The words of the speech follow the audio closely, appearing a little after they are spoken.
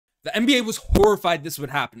the NBA was horrified this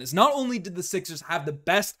would happen, as not only did the Sixers have the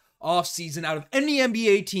best offseason out of any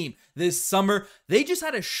NBA team this summer, they just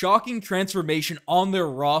had a shocking transformation on their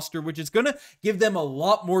roster, which is going to give them a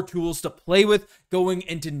lot more tools to play with going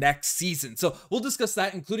into next season. So we'll discuss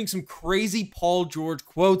that, including some crazy Paul George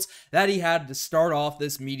quotes that he had to start off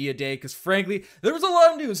this media day, because frankly, there was a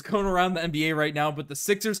lot of news going around the NBA right now, but the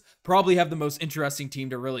Sixers probably have the most interesting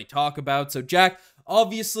team to really talk about. So Jack,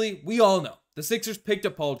 obviously, we all know the Sixers picked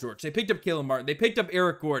up Paul George. They picked up Caleb Martin. They picked up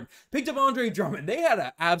Eric Gordon. Picked up Andre Drummond. They had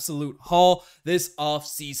an absolute haul this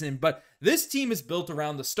offseason. But this team is built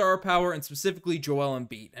around the star power and specifically Joel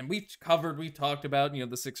Embiid. And we've talked about,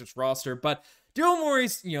 the Sixers roster. But Daryl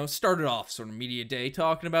Morey's, started off sort of media day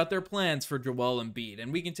talking about their plans for Joel Embiid.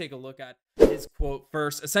 And we can take a look at his quote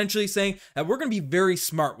first, essentially saying that we're going to be very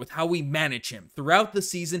smart with how we manage him throughout the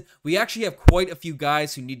season. We actually have quite a few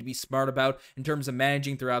guys who need to be smart about in terms of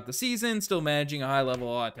managing throughout the season, still managing a high level,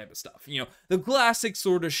 all that type of stuff. The classic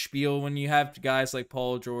sort of spiel when you have guys like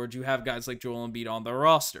Paul George, you have guys like Joel Embiid on the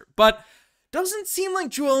roster. But doesn't seem like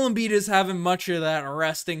Joel Embiid is having much of that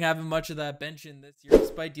resting, having much of that benching this year,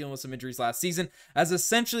 despite dealing with some injuries last season, as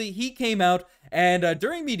essentially he came out and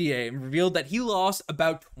during media day revealed that he lost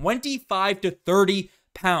about 25 to 30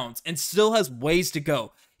 pounds and still has ways to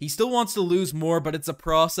go. He still wants to lose more, but it's a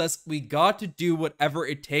process. We got to do whatever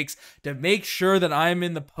it takes to make sure that I'm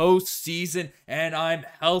in the postseason and I'm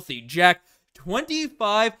healthy. Jack,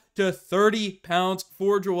 25 to 30 pounds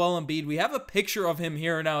for Joel Embiid. We have a picture of him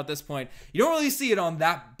here now at this point. You don't really see it on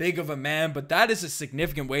that big of a man, but that is a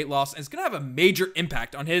significant weight loss, and it's going to have a major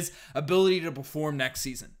impact on his ability to perform next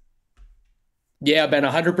season. Yeah, Ben,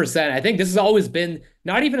 100%. I think this has always been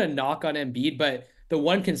not even a knock on Embiid, but the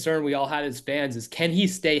one concern we all had as fans is, can he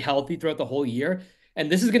stay healthy throughout the whole year?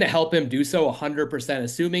 And this is going to help him do so 100%,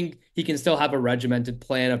 assuming he can still have a regimented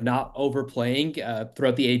plan of not overplaying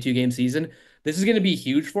throughout the 82 game season. This is going to be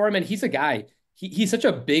huge for him. And he's a guy, he's such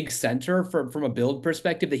a big center from a build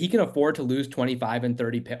perspective that he can afford to lose 25 and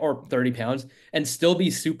 30 pounds and still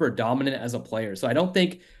be super dominant as a player. So I don't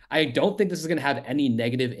think this is going to have any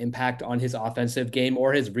negative impact on his offensive game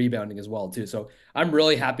or his rebounding as well, too. So I'm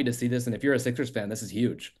really happy to see this. And if you're a Sixers fan, this is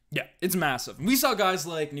huge. Yeah, it's massive. We saw guys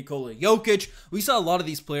like Nikola Jokic. We saw a lot of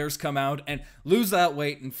these players come out and lose that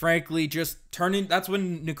weight and frankly just turn in. That's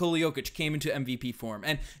when Nikola Jokic came into MVP form.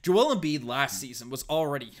 And Joel Embiid last season was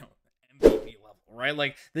already, MVP level, right?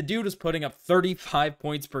 Like the dude was putting up 35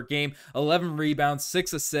 points per game, 11 rebounds,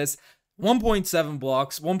 6 assists, 1.7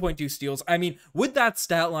 blocks, 1.2 steals. I mean, with that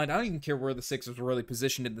stat line, I don't even care where the Sixers were really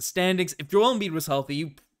positioned in the standings. If Joel Embiid was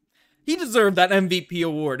healthy, he deserved that MVP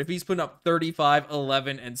award if he's putting up 35,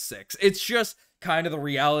 11, and 6. It's just kind of the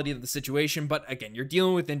reality of the situation. But again, you're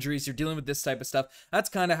dealing with injuries. You're dealing with this type of stuff. That's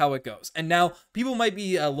kind of how it goes. And now people might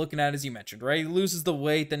be looking at, as you mentioned, right? He loses the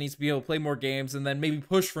weight, then needs to be able to play more games and then maybe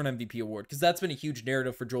push for an MVP award, because that's been a huge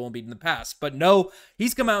narrative for Joel Embiid in the past. But no,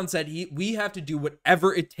 he's come out and said we have to do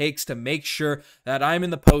whatever it takes to make sure that I'm in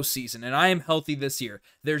the postseason and I am healthy this year.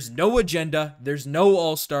 There's no agenda. There's no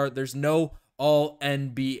all-star. There's no all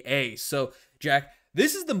NBA. So, Jack,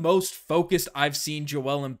 this is the most focused I've seen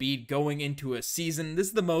Joel Embiid going into a season. This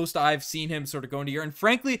is the most I've seen him sort of going to year. And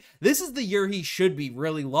frankly, this is the year he should be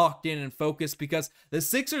really locked in and focused, because the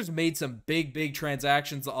Sixers made some big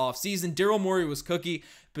transactions off season. Daryl Morey was cookie,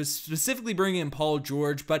 but specifically bringing in Paul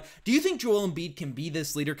George. But do you think Joel Embiid can be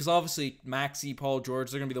this leader? Because obviously Maxey, Paul George,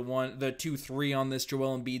 they're going to be the 2, 3 on this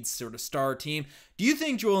Joel Embiid sort of star team. Do you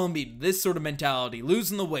think Joel Embiid, this sort of mentality,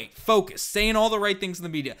 losing the weight, focus, saying all the right things in the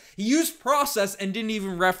media, he used process and didn't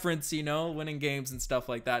even reference, winning games and stuff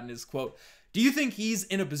like that in his quote. Do you think he's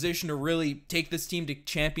in a position to really take this team to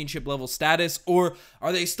championship level status, or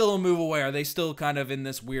are they still a move away? Are they still kind of in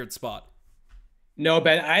this weird spot? No,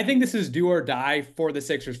 Ben, I think this is do or die for the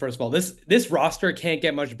Sixers. First of all, this roster can't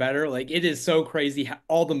get much better. Like, it is so crazy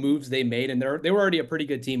all the moves they made, and they were already a pretty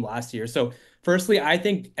good team last year. So, firstly, I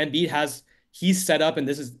think Embiid he's set up, and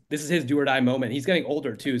this is his do or die moment. He's getting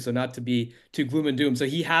older too, so not to be too gloom and doom. So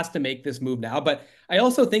he has to make this move now. But I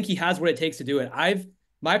also think he has what it takes to do it.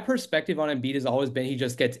 My perspective on Embiid has always been he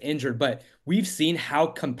just gets injured, but we've seen how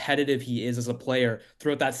competitive he is as a player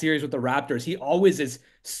throughout that series with the Raptors. He always is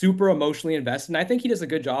super emotionally invested, and I think he does a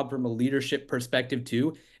good job from a leadership perspective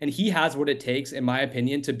too. And he has what it takes, in my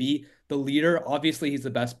opinion, to be the leader. Obviously, he's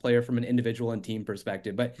the best player from an individual and team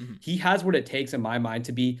perspective, but he has what it takes, in my mind,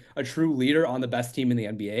 to be a true leader on the best team in the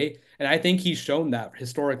NBA. And I think he's shown that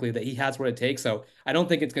historically, that he has what it takes. So I don't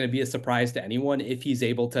think it's going to be a surprise to anyone if he's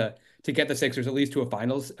able to get the Sixers at least to a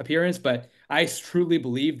finals appearance. But I truly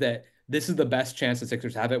believe that this is the best chance the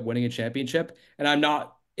Sixers have at winning a championship. And I'm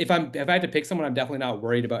not, if I had to pick someone, I'm definitely not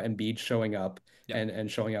worried about Embiid showing up Yeah.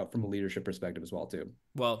 and showing out from a leadership perspective as well too.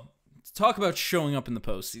 Well, talk about showing up in the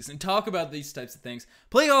postseason. Talk about these types of things.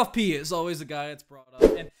 Playoff P is always a guy that's brought up.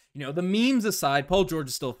 And, the memes aside, Paul George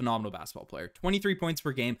is still a phenomenal basketball player. 23 points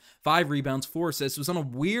per game, 5 rebounds, 4 assists. Was on a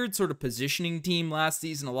weird sort of positioning team last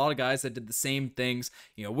season. A lot of guys that did the same things,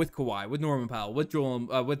 with Kawhi, with Norman Powell, with Joel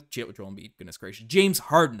Embiid, goodness gracious, James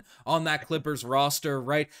Harden on that Clippers roster,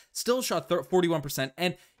 right? Still shot 41%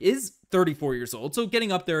 and is 34 years old, so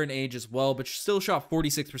getting up there in age as well, but still shot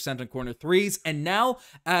 46% on corner threes, and now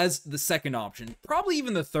as the second option, probably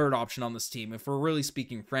even the third option on this team, if we're really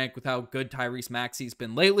speaking frank with how good Tyrese Maxey's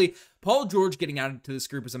been lately. Paul George getting added to this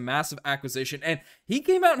group is a massive acquisition, and he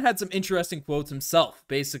came out and had some interesting quotes himself,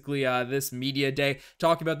 basically this media day,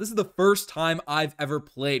 talking about this is the first time I've ever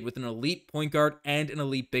played with an elite point guard and an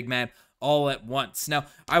elite big man all at once. Now,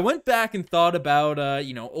 I went back and thought about,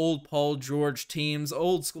 old Paul George teams,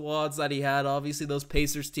 old squads that he had. Obviously, those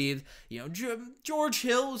Pacers teams, George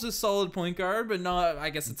Hill was a solid point guard, but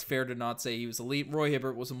I guess it's fair to not say he was elite. Roy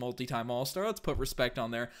Hibbert was a multi-time All-Star. Let's put respect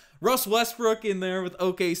on there. Russ Westbrook in there with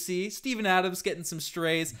OKC. Steven Adams getting some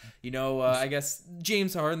strays. I guess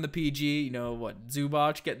James Harden, the PG,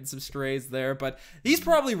 Zubac getting some strays there. But he's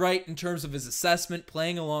probably right in terms of his assessment,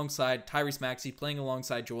 playing alongside Tyrese Maxey, playing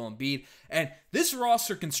alongside Joel Embiid. And this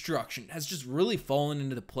roster construction has just really fallen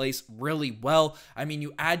into the place really well. I mean,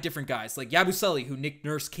 you add different guys like Yabusele, who Nick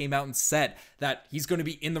Nurse came out and said that he's going to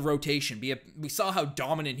be in the rotation. We saw how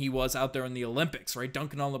dominant he was out there in the Olympics, right?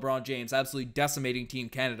 Dunking on LeBron James, absolutely decimating Team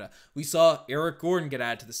Canada. We saw Eric Gordon get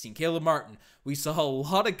added to this team, Caleb Martin. We saw a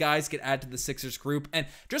lot of guys get added to the Sixers group. And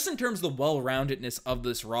just in terms of the well-roundedness of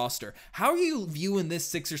this roster, how are you viewing this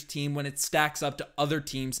Sixers team when it stacks up to other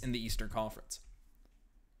teams in the Eastern Conference?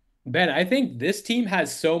 Ben, I think this team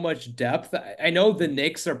has so much depth. I know the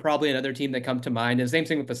Knicks are probably another team that come to mind, and same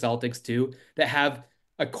thing with the Celtics too, that have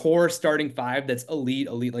a core starting five that's elite,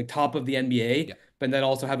 like top of the NBA, Yeah. but then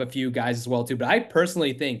also have a few guys as well too. But I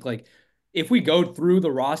personally think like if we go through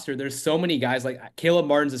the roster, there's so many guys like Caleb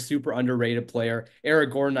Martin's a super underrated player.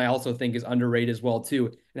 Eric Gordon, I also think is underrated as well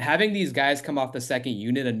too. And having these guys come off the second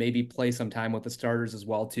unit and maybe play some time with the starters as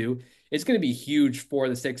well too, it's going to be huge for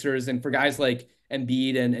the Sixers and for guys like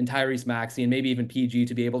Embiid and Tyrese Maxey and maybe even PG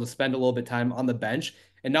to be able to spend a little bit of time on the bench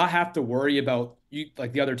and not have to worry about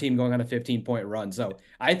like the other team going on a 15-point run. So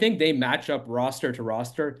I think they match up roster to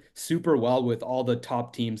roster super well with all the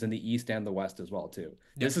top teams in the East and the West as well too.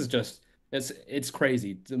 Yeah. This is just it's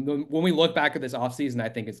crazy. When we look back at this offseason, I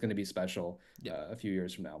think it's going to be special a few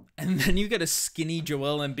years from now. And then you get a skinny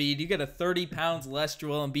Joel Embiid. You get a 30 pounds less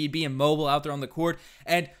Joel Embiid being mobile out there on the court.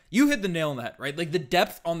 And you hit the nail on the head, right? Like the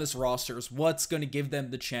depth on this roster is what's going to give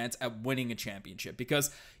them the chance at winning a championship.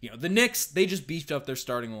 Because, the Knicks, they just beefed up their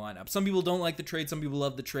starting lineup. Some people don't like the trade. Some people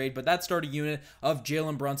love the trade. But that starting unit of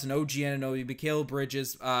Jalen Brunson, OG Anunoby, Mikal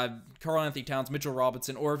Bridges, Karl-Anthony Towns, Mitchell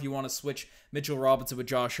Robinson, or if you want to switch Mitchell Robinson with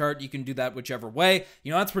Josh Hart, you can do that whichever way.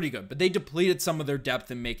 That's pretty good. But they depleted some of their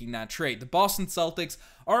depth in making that trade. The Boston Celtics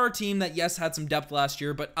are a team that, yes, had some depth last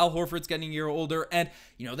year, but Al Horford's getting a year older, and,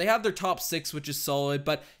 they have their top six, which is solid,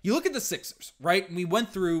 but you look at the Sixers, right? We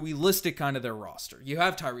listed kind of their roster. You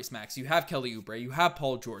have Tyrese Maxey, you have Kelly Oubre, you have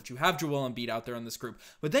Paul George, you have Joel Embiid out there in this group,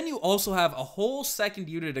 but then you also have a whole second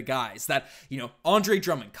unit of guys that, Andre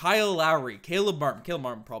Drummond, Kyle Lowry, Caleb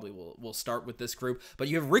Martin probably will start with this group, but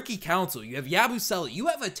you have Ricky Council, you have Yabusele, you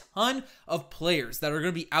have a ton of players that are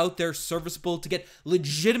going to be out there serviceable to get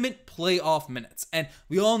legitimate playoff minutes, and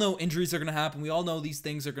we all know injuries are going to happen. We all know these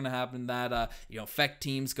things are going to happen that, affect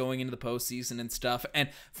teams going into the postseason and stuff. And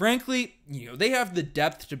frankly, they have the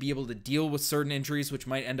depth to be able to deal with certain injuries, which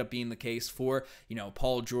might end up being the case for,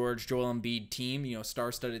 Paul George, Joel Embiid team,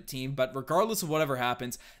 star-studded team. But regardless of whatever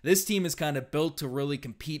happens, this team is kind of built to really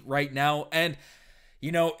compete right now. And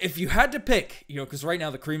if you had to pick, because right now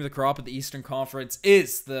the cream of the crop of the Eastern Conference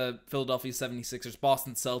is the Philadelphia 76ers,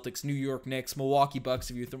 Boston Celtics, New York Knicks, Milwaukee Bucks,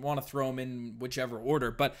 if you want to throw them in whichever order.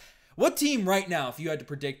 But what team right now, if you had to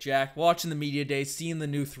predict, Jack, watching the media day, seeing the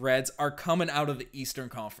new threads, are coming out of the Eastern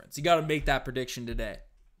Conference? You got to make that prediction today.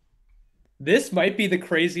 This might be the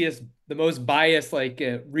craziest, the most biased,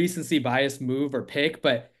 recency bias move or pick,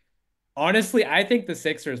 but honestly, I think the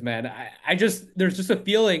Sixers, man. There's just a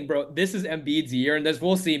feeling, bro. This is Embiid's year, and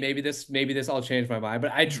we'll see. Maybe this all changed my mind,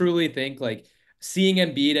 but I truly think seeing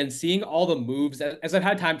Embiid and seeing all the moves as I've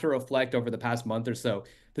had time to reflect over the past month or so.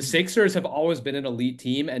 The Sixers have always been an elite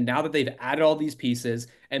team, and now that they've added all these pieces,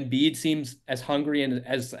 Embiid seems as hungry and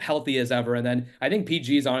as healthy as ever. And then I think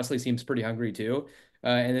PG's honestly seems pretty hungry too.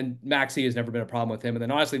 And then Maxey has never been a problem with him. And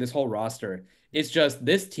then honestly, this whole roster, it's just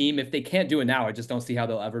this team. If they can't do it now, I just don't see how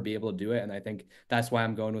they'll ever be able to do it. And I think that's why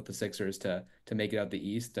I'm going with the Sixers to make it out the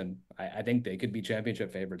East. And I think they could be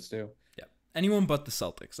championship favorites too. Yeah. Anyone but the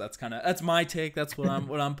Celtics. That's my take. That's what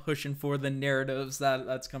I'm pushing for. The narratives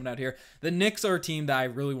that's coming out here. The Knicks are a team that I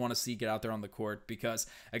really want to see get out there on the court because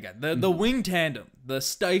again, the wing tandem, the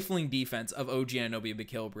stifling defense of OG Anunoby and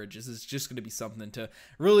Mikal Bridges is just going to be something to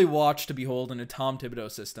really watch, to behold in a Tom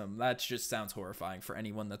Thibodeau system. That just sounds horrifying for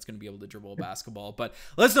anyone that's going to be able to dribble a basketball. But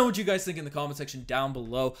let us know what you guys think in the comment section down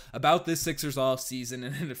below about this Sixers off season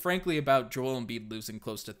and frankly about Joel Embiid losing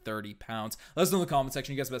close to 30 pounds. Let us know in the comment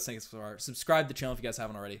section. You guys best things for subscribe to the channel if you guys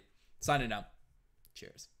haven't already. Signing out.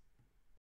 Cheers.